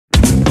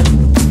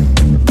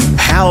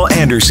Hal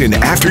Anderson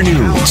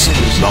Afternoons,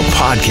 the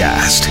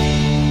podcast.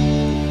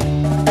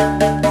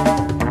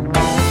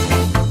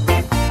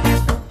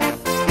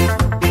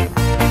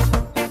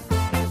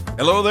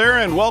 Hello there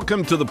and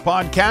welcome to the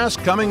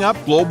podcast. Coming up,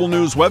 global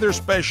news weather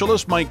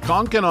specialist Mike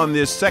Konkin on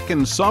this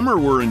second summer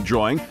we're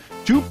enjoying.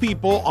 Two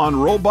people on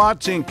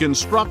robots in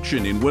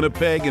construction in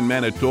Winnipeg and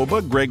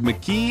Manitoba, Greg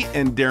McKee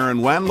and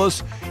Darren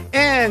Wanless.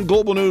 And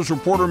global news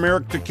reporter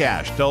Merrick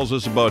DeCash tells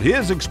us about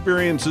his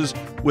experiences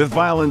with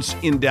violence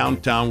in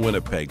downtown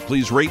Winnipeg.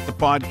 Please rate the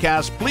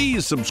podcast.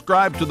 Please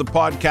subscribe to the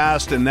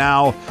podcast. And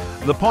now,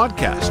 the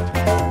podcast.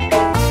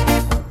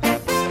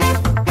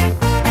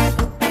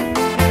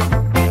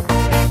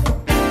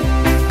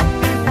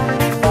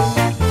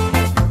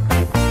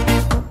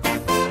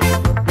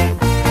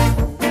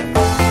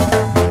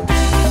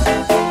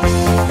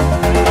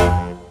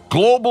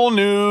 Global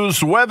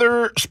news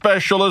weather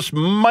specialist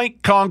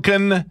Mike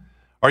Konkin.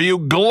 Are you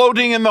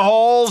gloating in the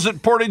halls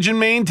at Portage and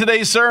Main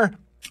today, sir?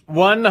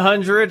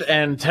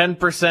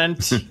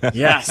 110%.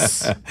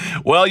 Yes.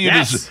 Well, you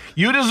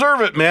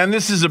deserve it, man.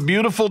 This is a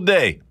beautiful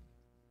day.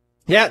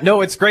 Yeah, no,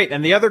 it's great.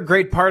 And the other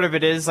great part of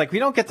it is, like, we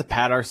don't get to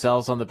pat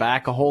ourselves on the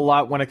back a whole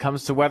lot when it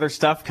comes to weather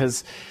stuff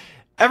because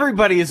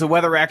everybody is a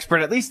weather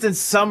expert, at least in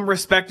some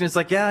respect. And it's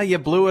like, yeah, you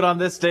blew it on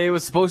this day. It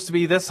was supposed to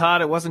be this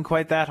hot. It wasn't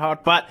quite that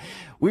hot. But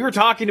we were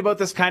talking about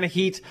this kind of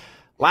heat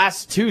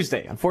last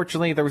Tuesday.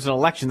 Unfortunately, there was an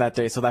election that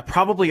day, so that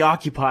probably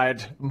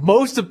occupied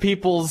most of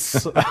people's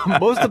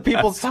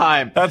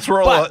time. That's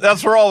where all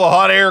the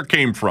hot air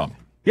came from.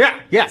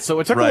 Yeah.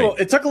 So it took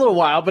a little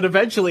while, but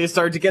eventually it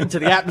started to get into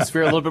the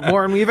atmosphere a little bit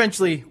more, and we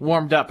eventually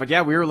warmed up. But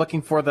yeah, we were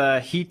looking for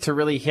the heat to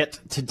really hit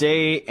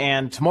today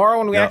and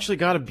tomorrow, and we actually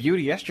got a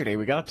beauty yesterday.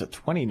 We got up to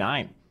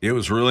 29. It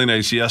was really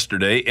nice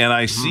yesterday, and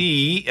I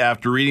see,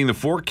 after reading the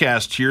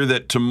forecast here,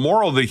 that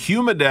tomorrow the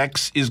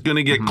humidex is going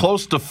to get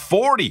close to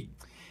 40.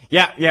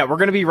 Yeah, we're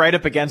going to be right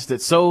up against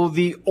it. So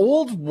the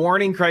old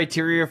warning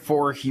criteria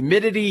for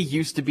humidity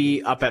used to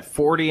be up at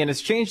 40, and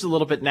it's changed a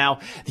little bit now.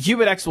 The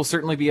humidex will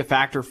certainly be a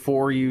factor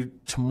for you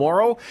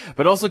tomorrow,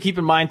 but also keep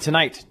in mind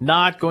tonight,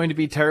 not going to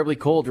be terribly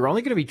cold. We're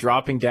only going to be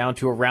dropping down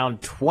to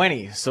around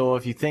 20. So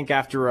if you think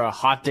after a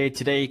hot day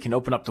today, you can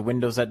open up the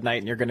windows at night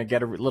and you're going to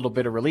get a little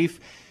bit of relief,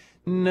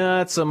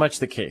 not so much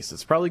the case.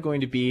 It's probably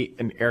going to be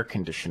an air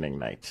conditioning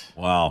night.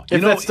 Wow.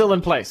 If that's still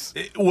in place.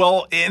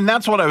 Well, and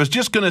that's what I was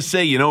just going to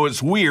say. You know,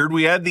 it's weird.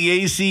 We had the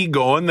AC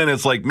going, then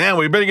it's like, man,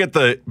 we better get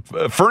the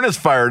furnace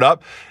fired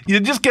up. You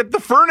just get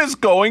the furnace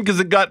going because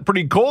it got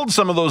pretty cold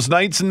some of those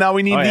nights, and now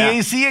we need the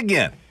AC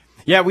again.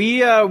 Yeah,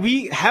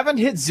 we haven't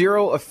hit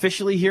zero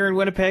officially here in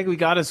Winnipeg. We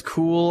got as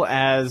cool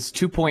as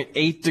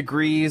 2.8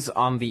 degrees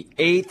on the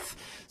 8th.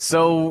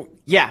 So,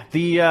 yeah,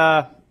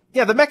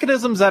 the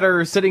mechanisms that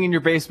are sitting in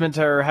your basement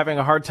are having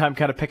a hard time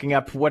kind of picking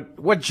up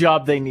what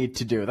job they need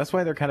to do. That's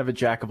why they're kind of a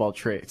jack of all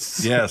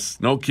trades.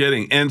 Yes, no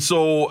kidding. And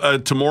so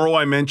tomorrow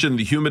I mentioned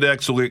the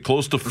humidex will get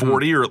close to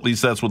 40, or at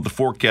least that's what the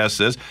forecast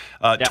says.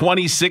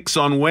 26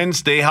 on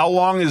Wednesday. How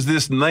long is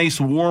this nice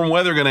warm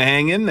weather going to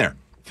hang in there?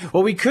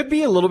 Well, we could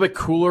be a little bit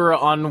cooler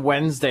on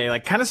Wednesday.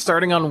 Like, kind of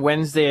starting on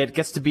Wednesday, it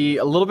gets to be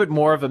a little bit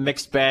more of a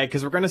mixed bag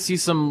because we're going to see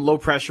some low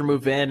pressure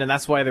move in, and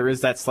that's why there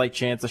is that slight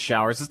chance of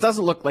showers. This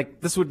doesn't look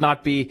like this would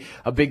not be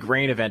a big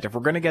rain event. If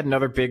we're going to get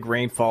another big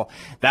rainfall,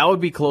 that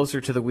would be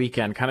closer to the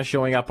weekend, kind of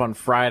showing up on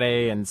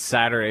Friday and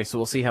Saturday. So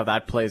we'll see how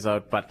that plays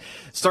out. But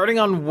starting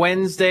on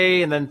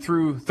Wednesday and then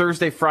through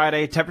Thursday,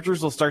 Friday,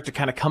 temperatures will start to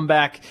kind of come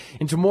back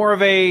into more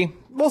of a,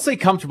 we'll say,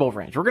 comfortable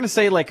range. We're going to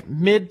say like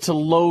mid to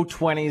low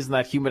 20s, and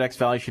that humidex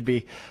value should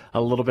be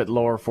a little bit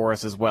lower for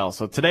us as well.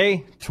 So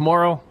today,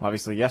 tomorrow,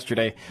 obviously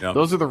yesterday,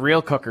 those are the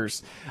real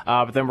cookers.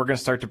 But then we're going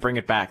to start to bring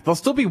it back. They'll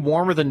still be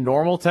warmer than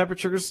normal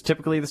temperatures.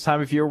 Typically this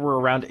time of year, we're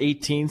around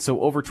 18.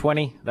 So over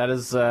 20, that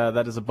is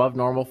above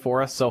normal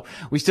for us. So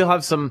we still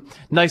have some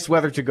nice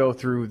weather to go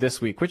through this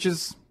week, which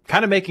is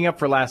kind of making up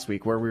for last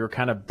week where we were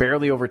kind of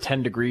barely over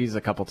 10 degrees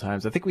a couple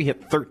times. I think we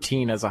hit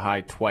 13 as a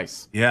high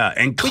twice. Yeah,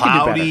 and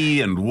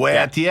cloudy and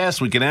wet. Yeah. Yes,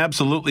 we can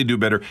absolutely do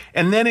better.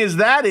 And then is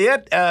that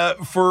it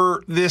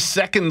for this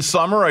second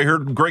summer? I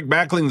heard Greg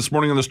Mackling this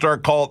morning on the Star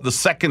call it the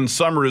second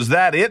summer. Is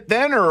that it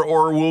then,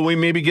 or will we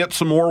maybe get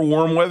some more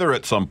warm weather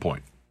at some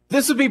point?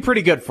 This would be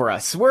pretty good for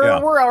us. We're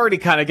already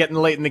kind of getting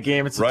late in the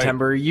game in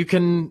September. Right. You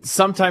can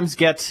sometimes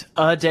get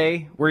a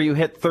day where you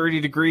hit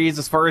 30 degrees.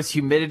 As far as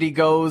humidity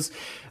goes,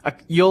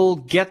 you'll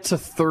get to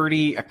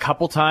 30 a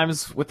couple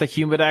times with the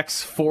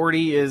humidex.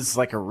 40 is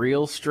like a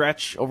real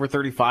stretch. Over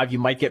 35, you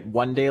might get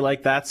one day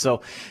like that.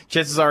 So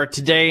chances are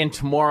today and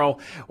tomorrow,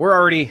 we're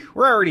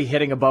already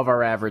hitting above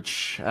our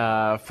average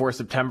for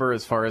September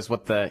as far as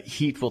what the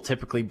heat will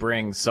typically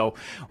bring. So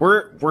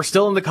we're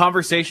still in the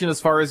conversation as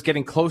far as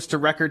getting close to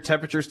record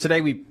temperatures.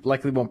 Today we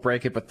likely won't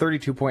break it, but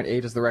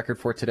 32.8 is the record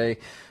for today.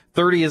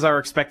 30 is our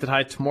expected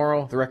high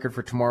tomorrow. The record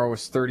for tomorrow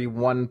was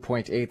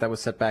 31.8. That was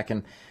set back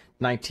in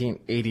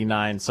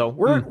 1989. So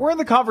we're in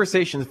the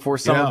conversation for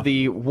some of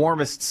the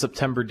warmest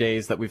September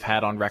days that we've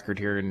had on record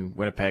here in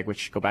Winnipeg,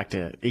 which go back to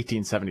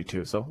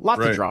 1872. So a lot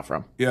to draw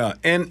from. Yeah.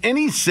 And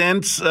any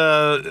sense,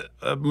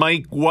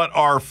 Mike, what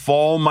our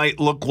fall might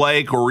look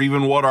like, or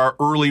even what our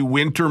early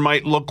winter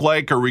might look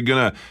like? Are we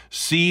going to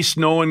see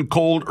snow and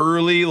cold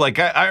early? Like,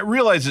 I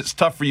realize it's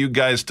tough for you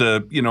guys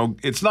to,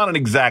 it's not an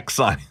exact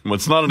science.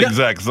 It's not an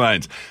exact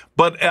science.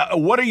 But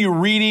what are you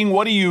reading?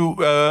 What are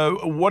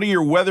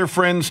your weather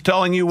friends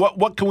telling you?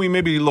 What can we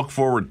maybe look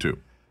forward to?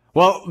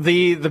 Well,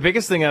 the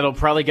biggest thing that'll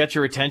probably get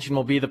your attention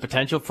will be the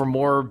potential for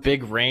more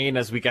big rain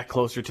as we get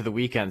closer to the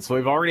weekend. So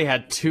we've already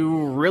had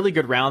 2 really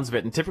good rounds of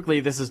it, and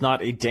typically this is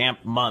not a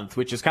damp month,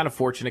 which is kind of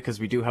fortunate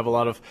because we do have a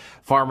lot of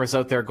farmers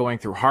out there going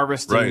through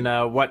harvest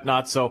and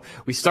whatnot. So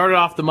we started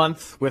off the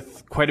month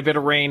with quite a bit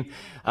of rain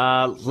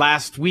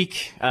last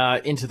week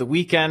into the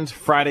weekend,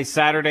 Friday,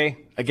 Saturday.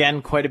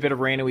 Again, quite a bit of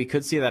rain, and we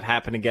could see that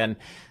happen again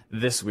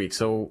this week.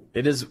 So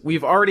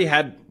we've already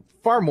had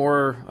far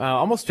more,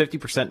 almost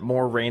 50%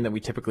 more rain than we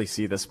typically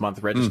see this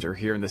month register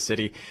here in the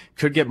city.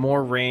 Could get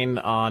more rain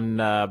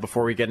on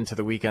before we get into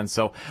the weekend.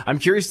 So I'm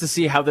curious to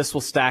see how this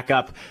will stack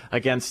up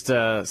against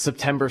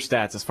September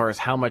stats as far as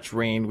how much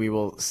rain we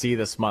will see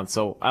this month.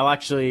 So I'm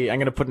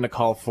going to put in a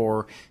call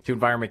to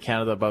Environment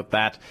Canada about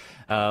that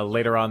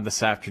later on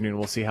this afternoon.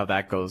 We'll see how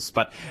that goes.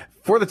 But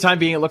for the time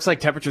being, it looks like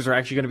temperatures are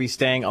actually going to be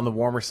staying on the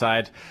warmer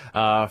side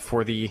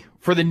for the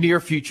near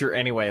future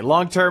anyway.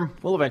 Long term,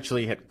 we'll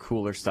eventually hit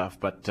cooler stuff,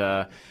 but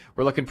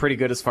we're looking pretty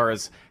good as far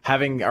as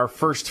having our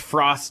first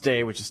frost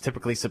day, which is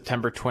typically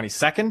September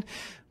 22nd.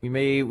 We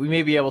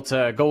may be able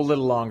to go a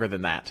little longer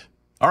than that.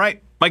 All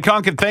right. Mike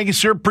Conkin, thank you,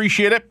 sir.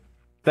 Appreciate it.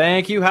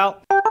 Thank you,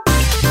 Hal.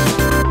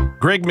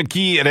 Greg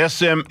McKee at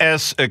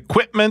SMS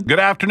Equipment. Good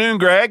afternoon,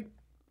 Greg.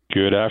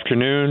 Good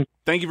afternoon.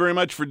 Thank you very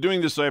much for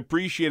doing this. I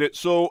appreciate it.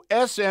 So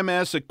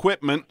SMS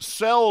Equipment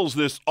sells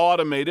this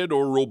automated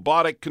or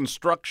robotic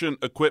construction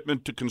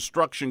equipment to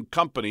construction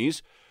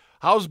companies.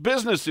 How's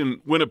business in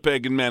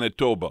Winnipeg and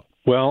Manitoba?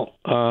 Well,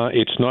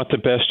 it's not the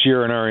best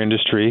year in our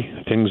industry.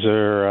 Things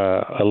are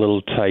a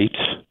little tight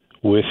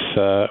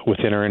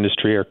within our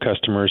industry. Our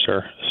customers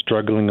are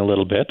struggling a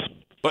little bit.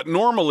 But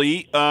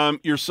normally,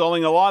 you're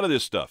selling a lot of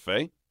this stuff,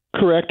 eh?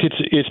 Correct.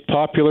 It's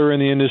popular in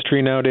the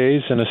industry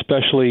nowadays, and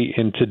especially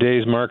in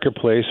today's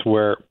marketplace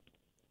where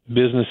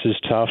business is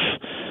tough.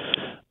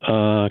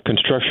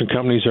 Construction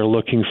companies are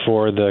looking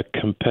for the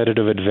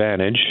competitive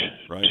advantage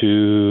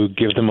to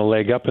give them a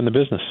leg up in the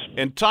business.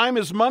 And time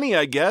is money,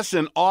 I guess,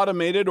 and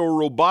automated or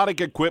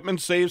robotic equipment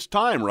saves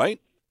time,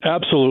 right?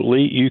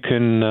 Absolutely. You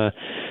can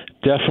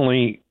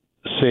definitely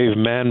save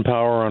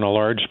manpower on a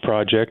large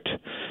project.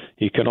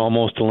 You can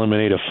almost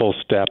eliminate a full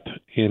step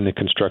in the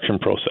construction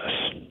process.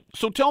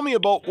 So tell me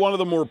about one of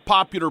the more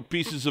popular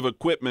pieces of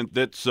equipment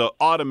that's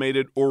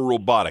automated or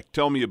robotic.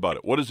 Tell me about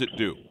it. What does it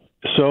do?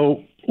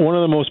 So one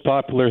of the most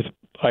popular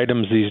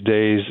items these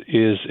days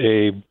is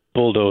a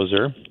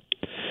bulldozer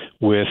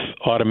with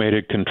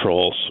automated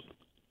controls.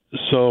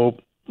 So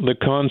the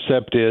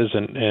concept is,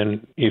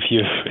 and if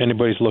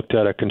anybody's looked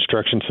at a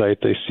construction site,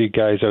 they see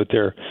guys out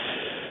there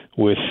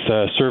with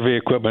survey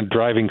equipment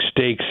driving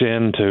stakes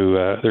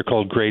into, they're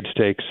called grade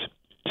stakes,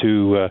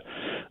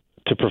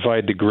 to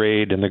provide the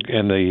grade, and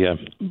the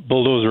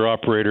bulldozer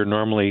operator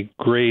normally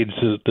grades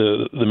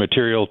the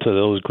material to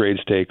those grade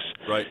stakes.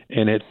 Right.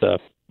 And it's a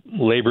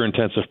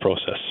labor-intensive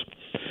process.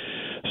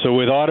 So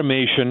with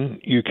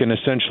automation, you can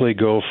essentially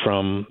go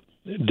from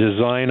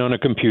design on a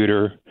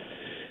computer,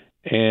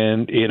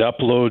 and it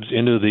uploads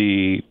into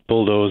the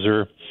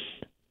bulldozer,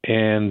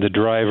 and the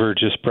driver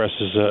just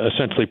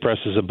essentially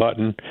presses a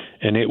button,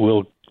 and it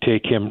will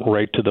take him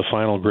right to the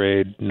final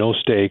grade. No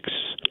stakes,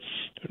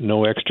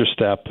 no extra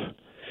step,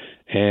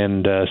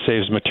 and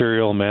saves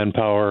material,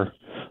 manpower,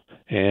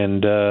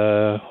 and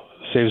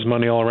saves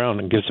money all around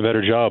and gets a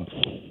better job.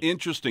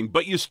 Interesting.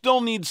 But you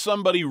still need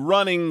somebody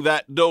running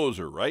that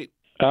dozer, right?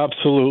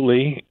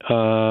 Absolutely.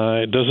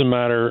 It doesn't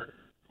matter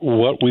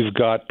what we've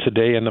got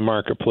today in the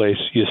marketplace.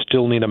 You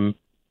still need a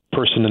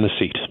person in the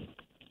seat.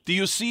 Do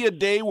you see a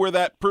day where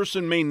that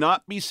person may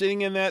not be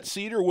sitting in that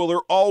seat, or will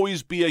there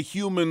always be a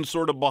human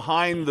sort of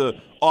behind the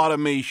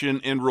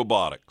automation and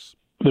robotics?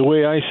 The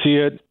way I see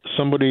it,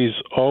 somebody's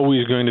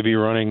always going to be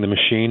running the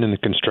machine in the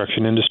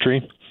construction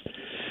industry.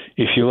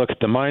 If you look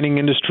at the mining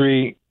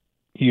industry,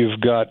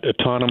 you've got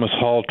autonomous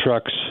haul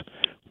trucks,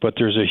 but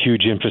there's a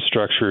huge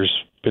infrastructure's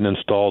been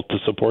installed to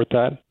support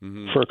that.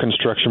 For a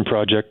construction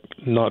project,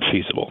 not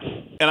feasible.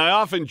 And I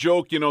often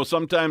joke,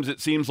 sometimes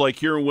it seems like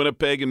here in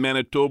Winnipeg and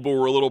Manitoba,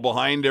 we're a little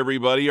behind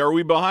everybody. Are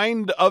we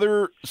behind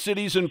other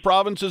cities and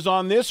provinces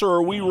on this, or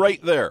are we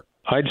right there?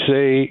 I'd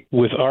say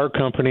with our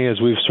company,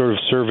 as we've sort of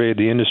surveyed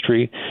the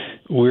industry,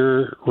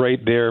 we're right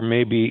there,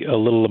 maybe a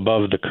little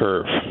above the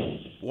curve.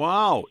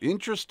 Wow,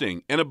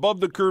 interesting. And above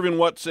the curve in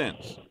what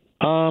sense?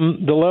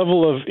 The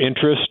level of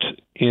interest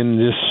in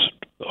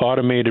this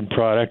automated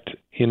product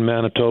in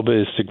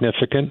Manitoba is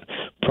significant,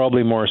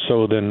 probably more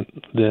so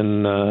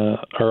than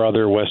our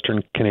other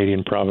Western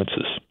Canadian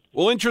provinces.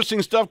 Well,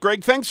 interesting stuff,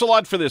 Greg. Thanks a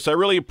lot for this. I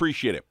really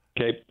appreciate it.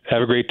 Okay.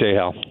 Have a great day,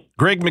 Hal.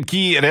 Greg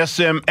McKee at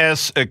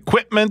SMS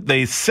Equipment.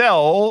 They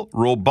sell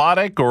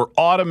robotic or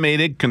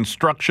automated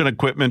construction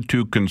equipment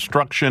to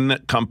construction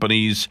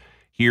companies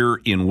here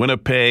in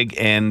Winnipeg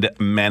and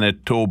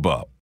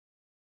Manitoba.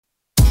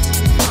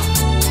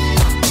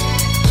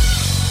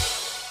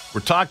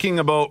 We're talking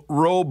about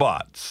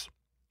robots,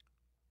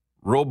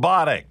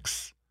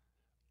 robotics,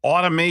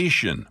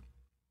 automation.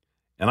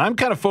 And I'm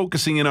kind of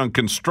focusing in on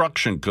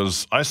construction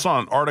because I saw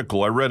an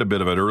article, I read a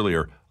bit of it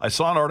earlier. I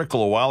saw an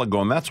article a while ago,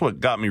 and that's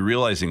what got me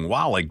realizing,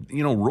 wow,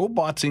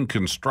 robots in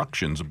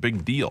construction is a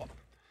big deal.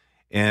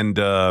 And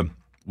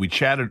we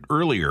chatted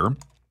earlier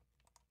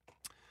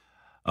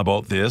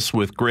about this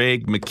with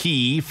Greg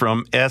McKee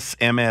from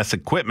SMS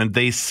Equipment.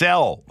 They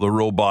sell the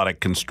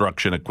robotic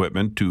construction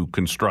equipment to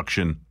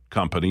construction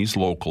companies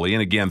locally.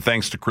 And again,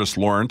 thanks to Chris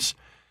Lawrence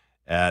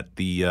at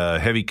the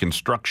Heavy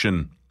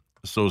Construction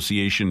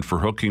Association for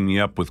hooking me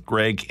up with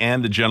Greg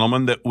and the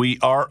gentleman that we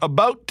are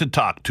about to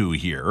talk to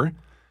here.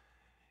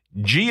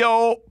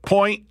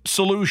 GeoPoint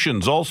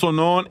Solutions, also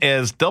known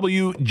as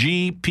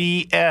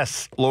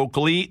WGPS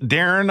locally.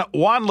 Darren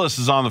Wanless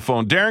is on the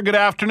phone. Darren, good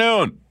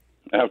afternoon.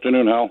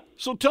 Afternoon, Hal.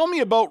 So tell me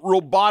about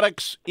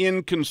robotics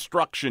in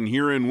construction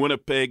here in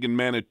Winnipeg and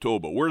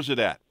Manitoba. Where's it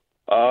at?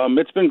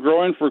 It's been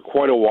growing for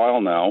quite a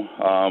while now.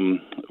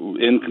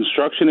 In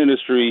construction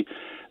industry,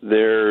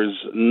 there's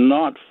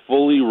not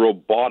fully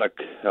robotic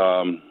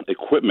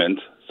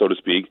equipment, so to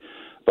speak,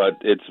 but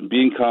it's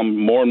become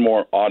more and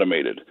more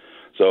automated.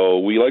 So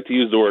we like to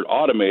use the word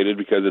automated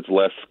because it's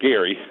less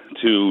scary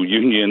to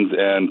unions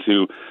and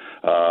to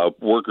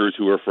workers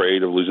who are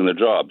afraid of losing their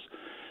jobs.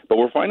 But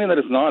we're finding that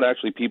it's not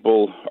actually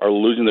people are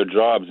losing their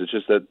jobs. It's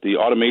just that the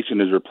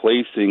automation is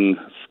replacing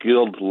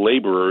skilled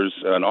laborers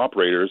and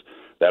operators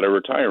that are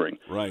retiring.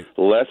 Right.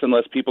 Less and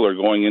less people are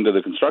going into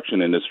the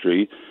construction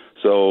industry,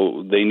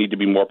 so they need to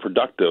be more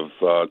productive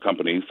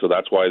companies. So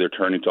that's why they're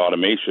turning to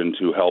automation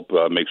to help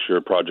make sure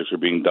projects are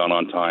being done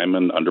on time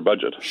and under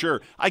budget.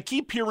 Sure. I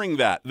keep hearing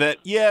that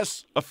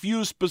yes, a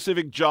few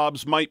specific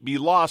jobs might be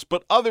lost,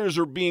 but others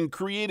are being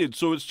created.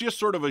 So it's just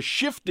sort of a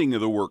shifting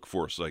of the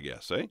workforce, I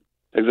guess, eh?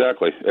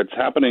 Exactly. It's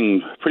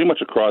happening pretty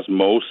much across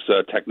most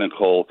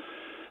technical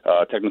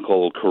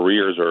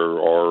careers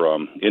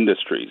or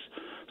industries.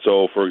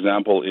 So, for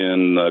example,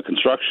 in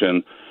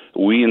construction,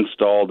 we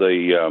installed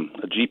a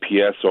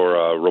GPS or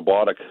a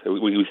robotic.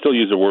 We still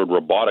use the word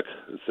robotic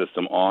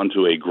system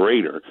onto a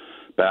grader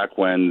back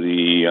when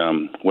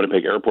the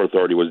Winnipeg Airport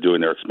Authority was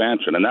doing their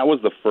expansion, and that was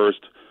the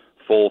first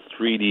full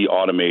 3D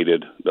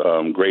automated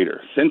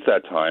grader. Since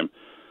that time,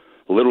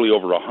 literally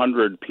over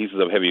 100 pieces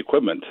of heavy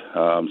equipment.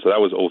 So that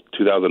was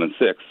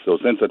 2006. So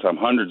since that time,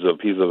 hundreds of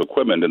pieces of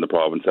equipment in the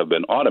province have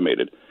been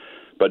automated,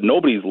 but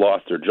nobody's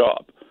lost their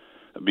job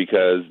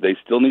because they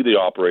still need the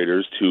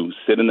operators to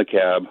sit in the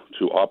cab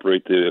to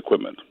operate the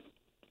equipment.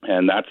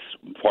 And that's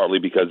partly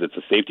because it's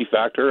a safety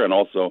factor, and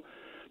also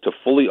to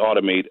fully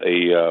automate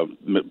a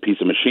piece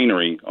of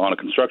machinery on a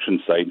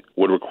construction site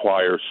would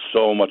require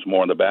so much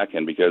more on the back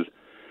end because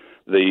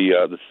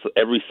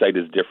every site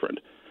is different.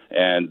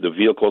 And the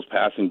vehicles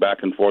passing back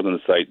and forth on the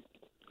site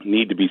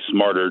need to be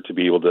smarter to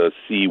be able to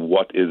see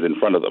what is in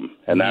front of them.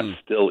 And that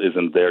still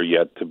isn't there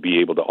yet to be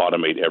able to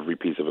automate every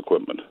piece of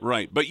equipment.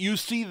 Right. But you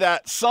see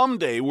that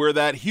someday where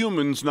that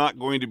human's not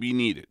going to be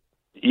needed.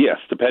 Yes,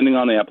 depending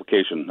on the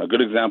application. A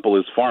good example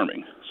is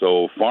farming.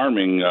 So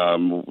farming,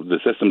 the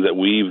systems that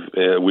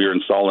we're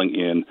installing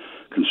in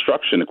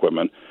construction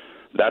equipment,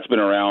 that's been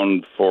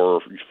around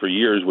for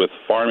years with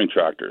farming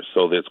tractors.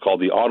 So it's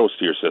called the auto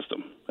steer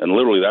system. And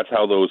literally that's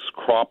how those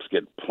crops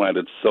get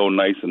planted so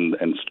nice and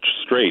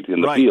straight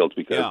in the fields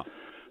because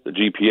the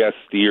GPS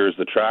steers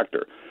the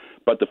tractor.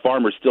 But the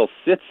farmer still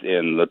sits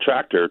in the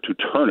tractor to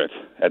turn it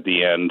at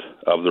the end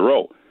of the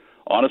row.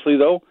 Honestly,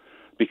 though,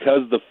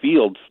 because the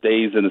field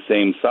stays in the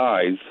same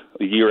size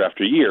year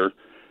after year,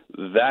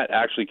 that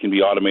actually can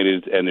be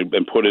automated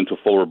and put into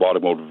full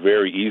robotic mode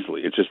very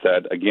easily. It's just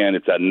that, again,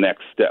 it's that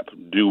next step.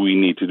 Do we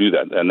need to do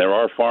that? And there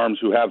are farms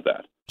who have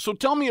that. So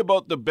tell me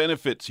about the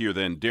benefits here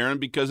then, Darren,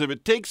 because if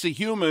it takes a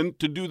human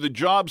to do the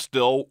job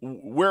still,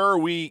 where are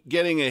we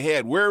getting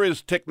ahead? Where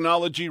is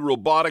technology,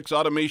 robotics,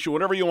 automation,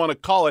 whatever you want to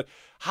call it,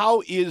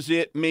 how is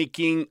it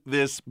making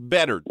this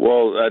better?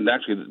 Well, and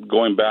actually,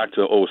 going back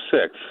to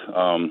 2006,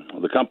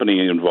 the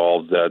company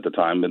involved at the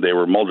time, they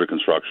were Mulder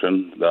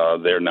Construction.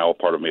 They're now a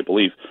part of Maple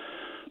Leaf.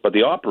 But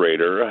the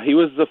operator, he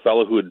was the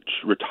fellow who had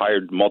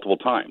retired multiple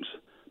times.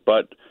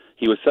 But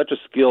he was such a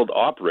skilled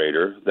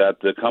operator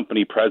that the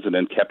company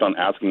president kept on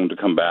asking him to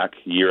come back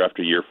year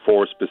after year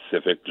for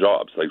specific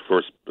jobs, like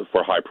for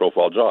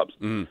high-profile jobs.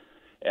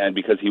 And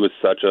because he was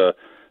such a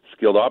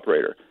skilled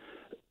operator.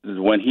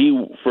 When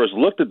he first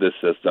looked at this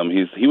system,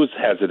 he was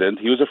hesitant,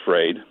 he was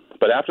afraid,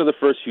 but after the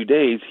first few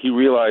days, he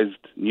realized,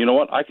 you know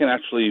what, I can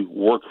actually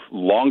work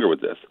longer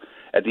with this.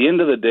 At the end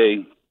of the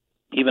day,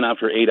 even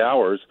after 8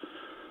 hours,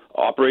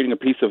 operating a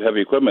piece of heavy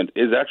equipment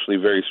is actually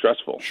very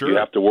stressful. Sure. You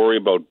have to worry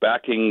about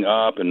backing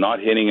up and not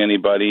hitting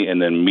anybody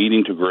and then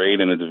meeting to grade,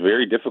 and it's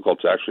very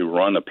difficult to actually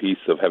run a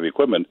piece of heavy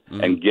equipment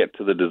and get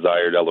to the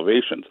desired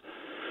elevations.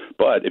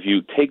 But if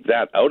you take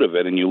that out of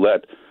it and you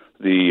let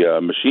the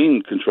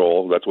machine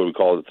control, that's what we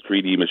call it,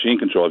 3D machine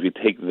control, if you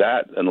take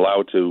that and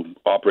allow it to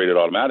operate it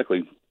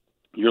automatically,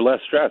 you're less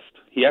stressed.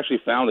 He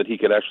actually found that he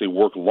could actually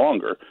work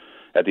longer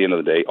at the end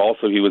of the day.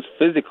 Also, he was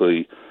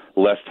physically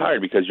less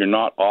tired because you're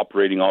not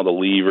operating all the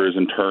levers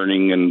and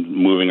turning and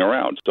moving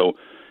around. So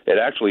it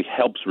actually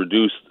helps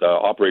reduce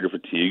operator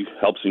fatigue,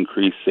 helps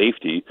increase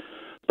safety.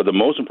 But the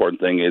most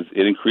important thing is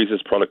it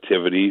increases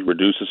productivity,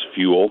 reduces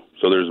fuel.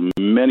 So there's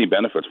many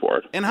benefits for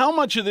it. And how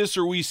much of this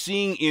are we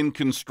seeing in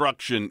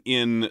construction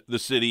in the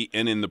city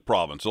and in the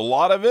province? A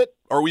lot of it?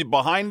 Are we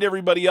behind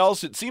everybody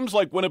else? It seems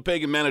like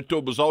Winnipeg and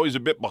Manitoba is always a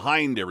bit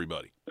behind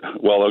everybody.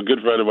 Well, a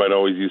good friend of mine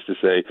always used to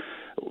say,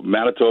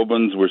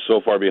 Manitobans, we're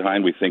so far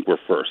behind, we think we're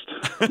first.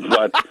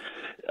 But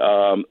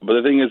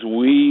the thing is,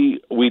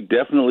 we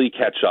definitely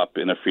catch up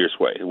in a fierce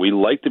way. We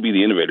like to be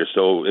the innovators.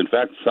 So, in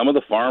fact, some of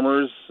the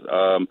farmers,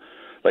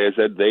 like I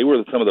said, they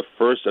were some of the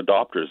first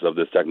adopters of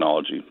this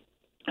technology.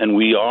 And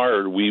we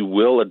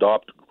will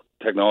adopt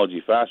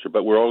technology faster,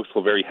 but we're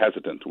also very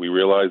hesitant. We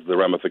realize the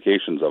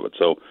ramifications of it.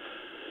 So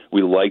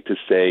we like to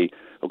say,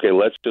 okay,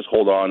 let's just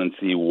hold on and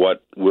see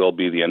what will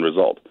be the end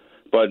result.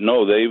 But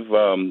no, they've,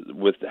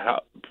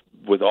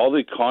 with all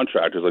the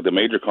contractors, like the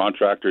major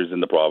contractors in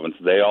the province,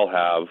 they all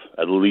have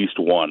at least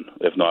one,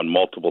 if not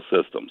multiple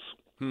systems.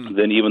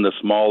 Then even the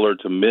smaller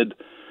to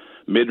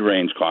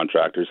mid-range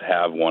contractors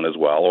have one as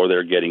well, or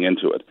they're getting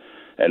into it.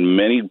 And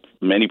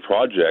many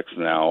projects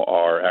now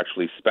are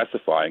actually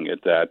specifying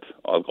it that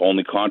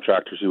only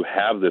contractors who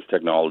have this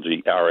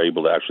technology are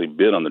able to actually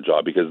bid on the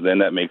job, because then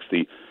that makes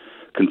the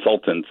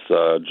consultants'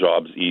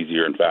 jobs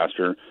easier and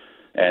faster.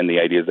 And the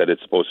idea is that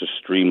it's supposed to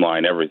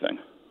streamline everything.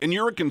 And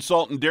you're a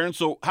consultant, Darren,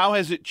 so how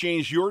has it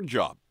changed your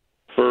job?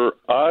 For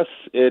us,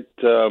 it's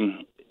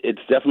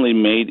definitely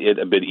made it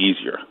a bit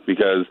easier,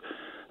 because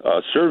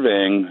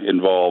surveying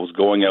involves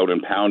going out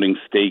and pounding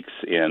stakes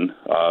in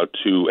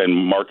and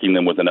marking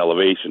them with an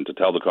elevation to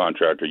tell the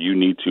contractor you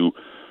need to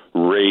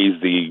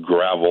raise the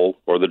gravel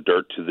or the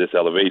dirt to this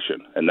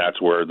elevation, and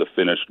that's where the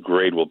finished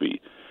grade will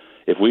be.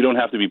 If we don't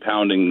have to be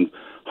pounding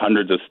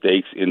hundreds of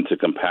stakes into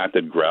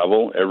compacted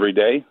gravel every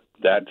day,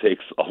 that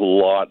takes a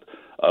lot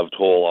of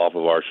toll off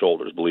of our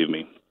shoulders, believe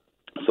me.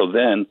 So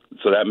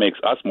that makes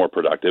us more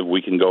productive.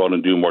 We can go out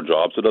and do more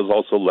jobs. So there's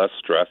also less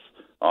stress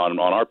on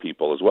our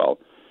people as well.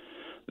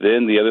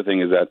 Then the other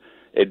thing is that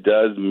it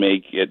does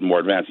make it more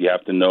advanced. You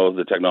have to know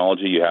the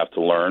technology, you have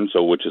to learn,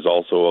 so which is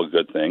also a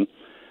good thing.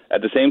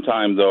 At the same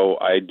time, though,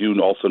 I do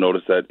also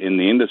notice that in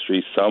the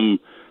industry, some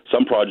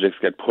projects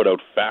get put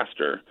out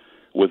faster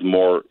with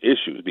more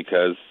issues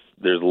because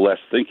there's less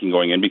thinking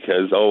going in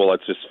because,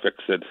 let's just fix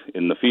it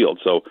in the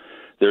field. So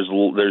there's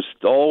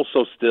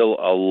also still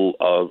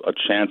a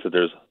chance that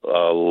there's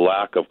a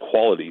lack of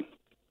quality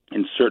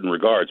in certain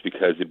regards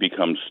because it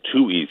becomes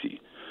too easy.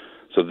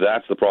 So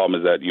that's the problem,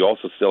 is that you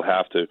also still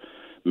have to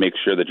make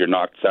sure that you're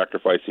not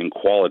sacrificing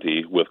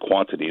quality with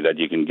quantity, that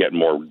you can get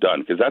more done,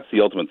 because that's the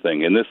ultimate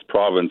thing. In this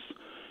province,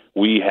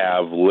 we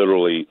have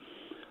literally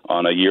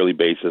on a yearly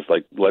basis,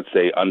 like let's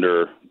say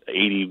under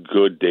 80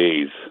 good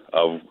days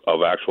of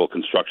actual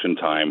construction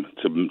time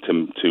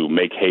to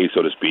make hay,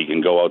 so to speak,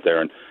 and go out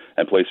there and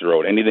place a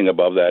road. Anything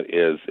above that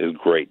is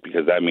great,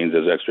 because that means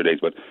there's extra days.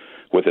 But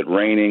with it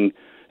raining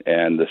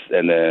and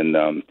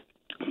then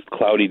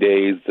cloudy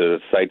days, the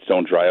sites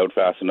don't dry out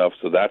fast enough.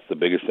 So that's the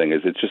biggest thing,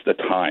 is it's just the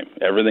time.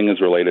 Everything is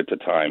related to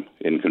time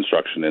in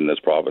construction in this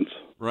province.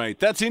 Right.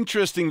 That's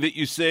interesting that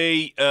you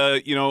say,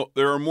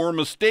 there are more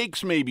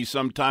mistakes maybe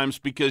sometimes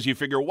because you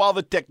figure,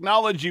 the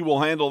technology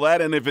will handle that.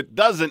 And if it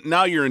doesn't,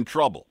 now you're in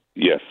trouble.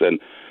 Yes. And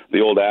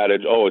the old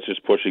adage, it's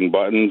just pushing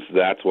buttons,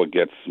 that's what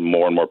gets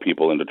more and more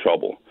people into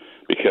trouble.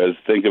 Because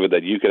think of it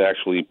that you could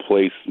actually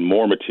place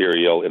more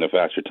material in a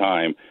faster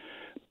time,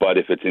 but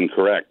if it's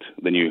incorrect,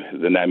 then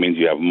that means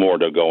you have more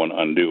to go and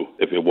undo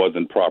if it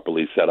wasn't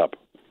properly set up.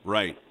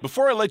 Right.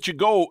 Before I let you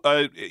go,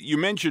 you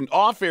mentioned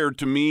off-air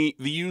to me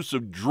the use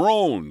of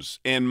drones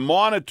and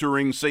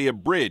monitoring, say, a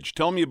bridge.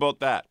 Tell me about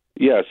that.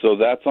 Yeah, so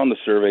that's on the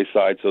survey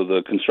side. So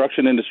the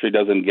construction industry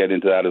doesn't get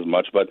into that as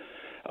much, but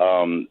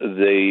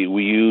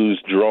we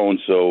use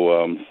drones,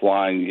 so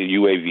flying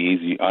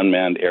UAVs,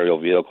 unmanned aerial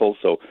vehicles.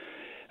 So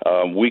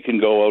we can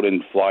go out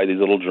and fly these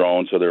little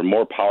drones, so they're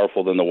more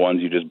powerful than the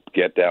ones you just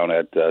get down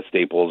at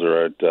Staples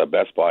or at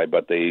Best Buy,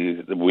 but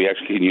we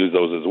actually can use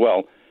those as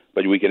well.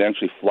 But we can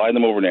actually fly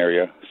them over an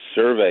area,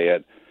 survey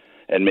it,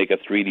 and make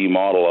a 3D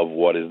model of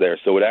what is there.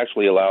 So it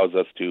actually allows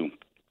us to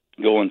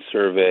go and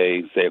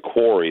survey, say, a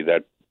quarry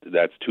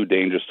that's too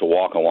dangerous to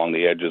walk along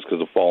the edges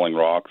because of falling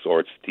rocks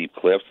or it's steep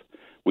cliffs.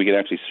 We can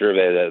actually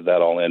survey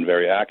that all in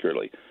very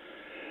accurately.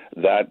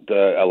 That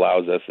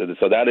allows us,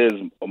 so that is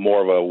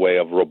more of a way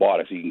of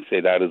robotics. You can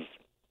say that is,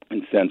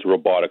 in a sense,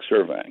 robotic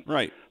surveying.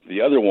 Right. The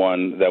other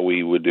one that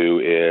we would do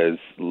is,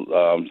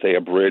 say,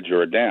 a bridge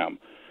or a dam.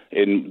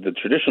 In the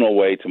traditional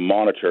way to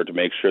monitor, to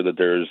make sure that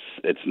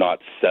it's not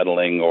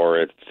settling or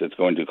it's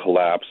going to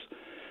collapse,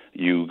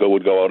 you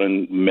would go out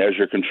and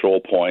measure control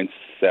points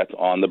set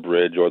on the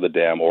bridge or the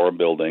dam or a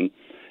building,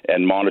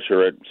 and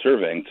monitor it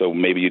surveying. So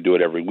maybe you do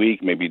it every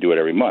week, maybe you do it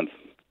every month.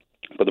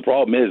 But the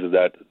problem is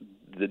that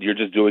you're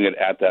just doing it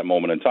at that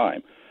moment in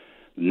time.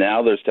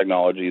 Now there's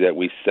technology that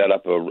we set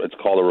up, it's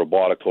called a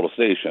robotic total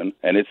station,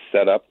 and it's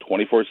set up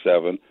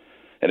 24/7,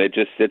 and it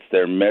just sits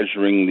there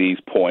measuring these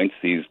points,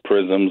 these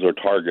prisms or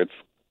targets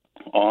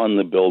on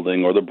the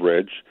building or the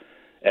bridge,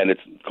 and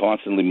it's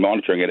constantly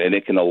monitoring it, and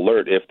it can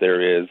alert if there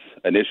is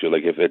an issue,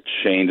 like if it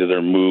changes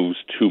or moves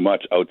too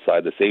much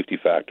outside the safety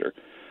factor.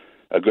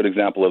 A good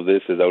example of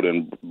this is out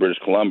in British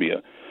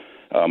Columbia.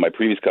 My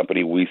previous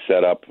company, we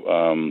set up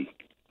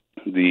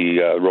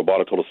the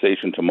robotic total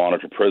station to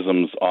monitor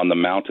prisms on the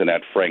mountain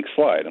at Frank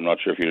Slide. I'm not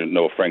sure if you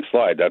know Frank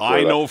Slide.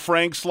 I know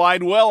Frank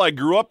Slide well. I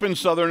grew up in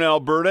southern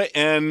Alberta,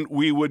 and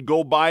we would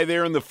go by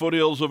there in the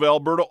foothills of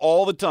Alberta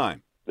all the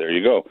time. There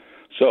you go.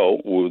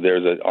 So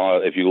there's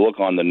if you look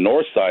on the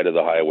north side of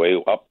the highway,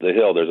 up the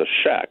hill, there's a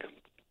shack.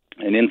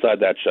 And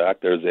inside that shack,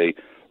 there's a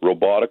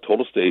robotic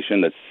total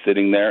station that's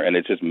sitting there, and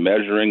it's just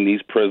measuring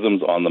these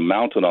prisms on the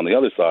mountain on the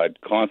other side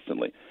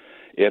constantly.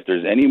 If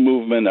there's any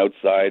movement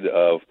outside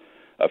of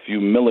a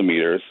few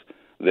millimeters,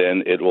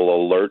 then it will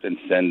alert and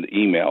send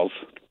emails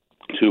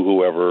to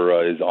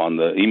whoever is on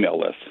the email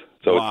list.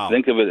 So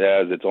think of it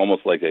as it's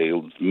almost like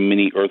a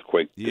mini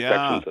earthquake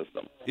detection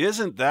system.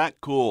 Isn't that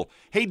cool?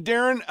 Hey,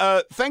 Darren,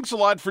 thanks a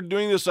lot for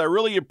doing this. I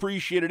really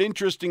appreciate it.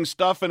 Interesting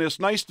stuff, and it's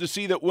nice to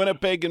see that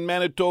Winnipeg and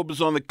Manitoba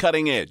is on the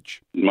cutting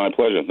edge. My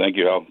pleasure. Thank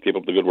you, Hal. Keep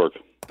up the good work.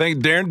 Thank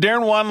you, Darren.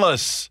 Darren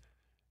Wanless,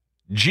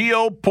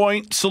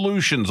 GeoPoint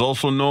Solutions,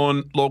 also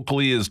known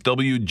locally as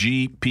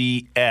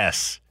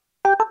WGPS.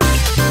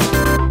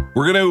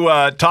 We're going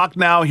to talk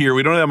now here.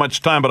 We don't have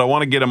much time, but I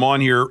want to get him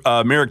on here.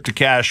 Marek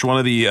Takash, one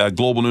of the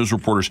Global News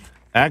reporters.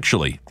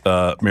 Actually,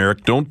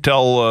 Marek, don't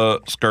tell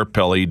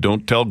Scarpelli,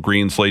 don't tell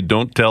Greenslade,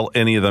 don't tell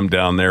any of them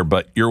down there,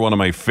 but you're one of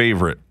my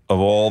favorite of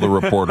all the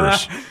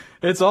reporters.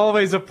 It's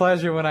always a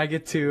pleasure when I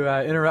get to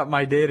interrupt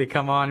my day to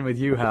come on with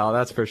you, Hal.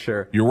 That's for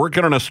sure. You're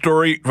working on a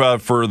story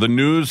for the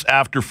news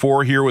after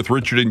 4 here with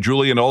Richard and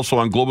Julie, and also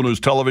on Global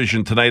News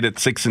Television tonight at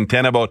 6 and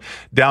 10 about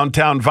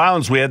downtown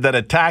violence. We had that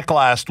attack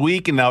last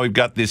week, and now we've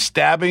got this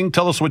stabbing.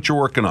 Tell us what you're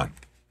working on.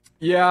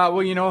 Yeah,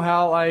 well, you know,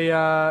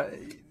 Hal,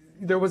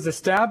 there was a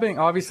stabbing,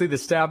 obviously the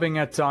stabbing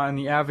on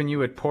the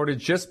avenue at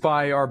Portage, just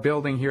by our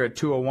building here at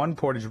 201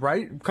 Portage,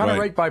 right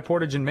by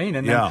Portage and Main,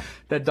 and then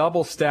that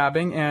double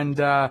stabbing, and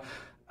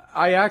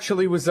I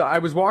actually was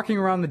walking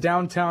around the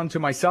downtown to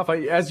myself.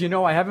 As you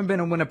know, I haven't been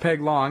in Winnipeg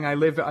long. I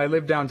live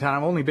downtown.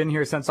 I've only been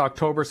here since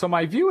October, so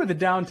my view of the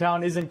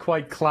downtown isn't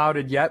quite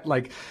clouded yet,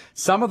 like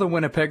some of the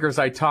Winnipeggers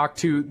I talked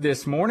to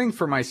this morning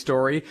for my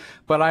story.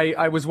 But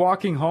I was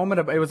walking home,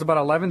 and it was about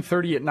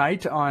 11:30 at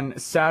night on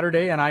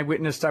Saturday, and I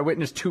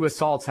witnessed 2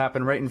 assaults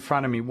happen right in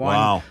front of me.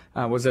 One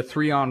was a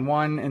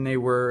 3-on-1,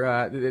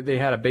 and they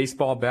had a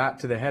baseball bat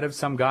to the head of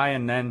some guy,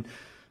 and then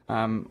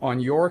on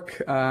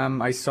York,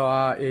 I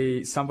saw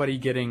somebody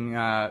getting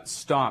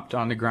stomped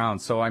on the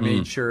ground. So I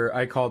made sure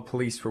I called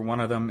police for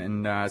one of them,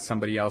 and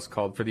somebody else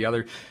called for the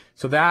other.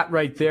 So that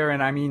right there,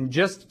 and I mean,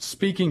 just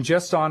speaking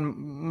just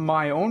on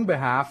my own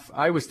behalf,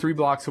 I was 3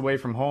 blocks away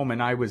from home,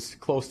 and I was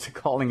close to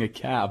calling a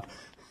cab.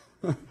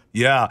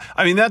 Yeah,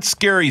 I mean, that's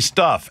scary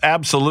stuff.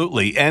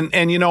 Absolutely.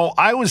 And you know,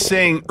 I was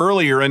saying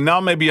earlier, and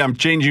now maybe I'm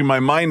changing my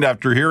mind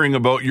after hearing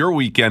about your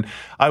weekend.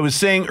 I was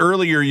saying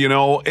earlier, you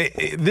know,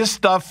 this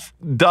stuff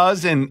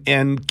does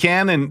and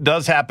can and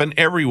does happen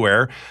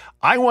everywhere.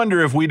 I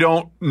wonder if we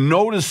don't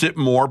notice it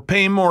more,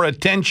 pay more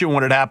attention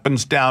when it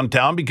happens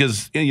downtown,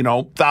 because, you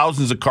know,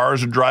 thousands of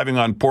cars are driving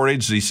on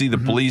Portage. So you see the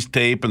police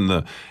tape and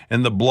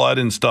the blood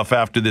and stuff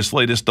after this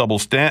latest double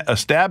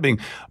stabbing.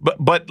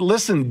 But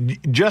listen,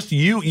 just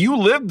you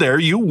lived there,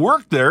 you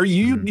worked there.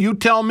 You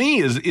tell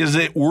me, is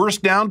it worse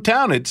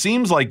downtown? It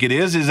seems like it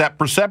is. Is that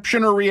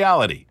perception or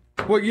reality?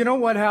 Well, you know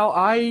what, Hal?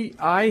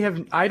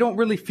 I don't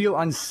really feel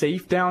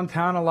unsafe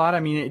downtown a lot. I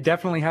mean, it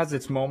definitely has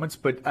its moments,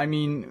 but I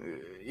mean,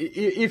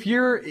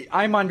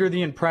 I'm under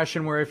the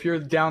impression where if you're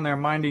down there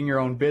minding your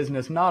own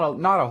business, not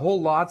a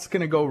whole lot's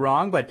going to go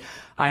wrong. But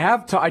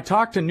I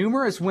talked to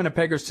numerous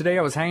Winnipeggers today.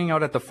 I was hanging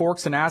out at the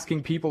Forks and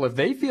asking people if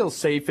they feel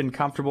safe and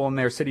comfortable in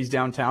their cities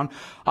downtown.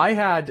 I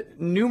had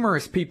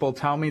numerous people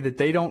tell me that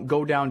they don't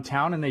go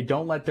downtown and they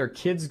don't let their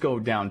kids go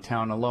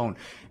downtown alone.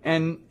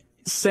 And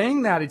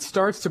saying that, it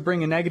starts to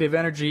bring a negative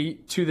energy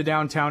to the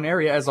downtown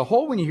area as a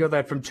whole when you hear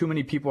that from too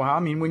many people.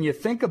 I mean, when you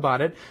think about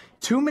it,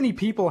 too many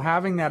people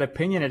having that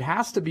opinion, it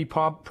has to be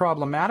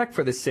problematic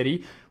for the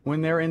city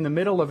when they're in the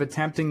middle of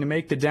attempting to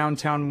make the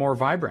downtown more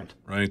vibrant.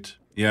 Right.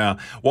 Yeah.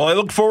 Well, I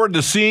look forward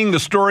to seeing the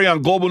story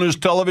on Global News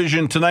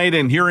Television tonight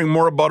and hearing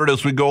more about it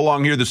as we go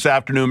along here this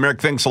afternoon. Marek,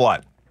 thanks a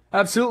lot.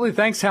 Absolutely.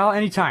 Thanks, Hal.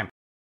 Anytime.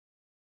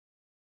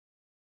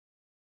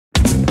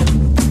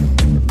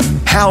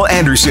 Hal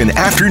Anderson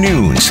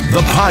Afternoons,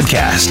 the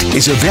podcast,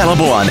 is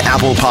available on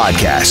Apple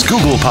Podcasts,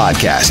 Google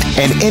Podcasts,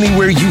 and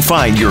anywhere you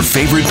find your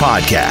favorite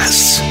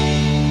podcasts.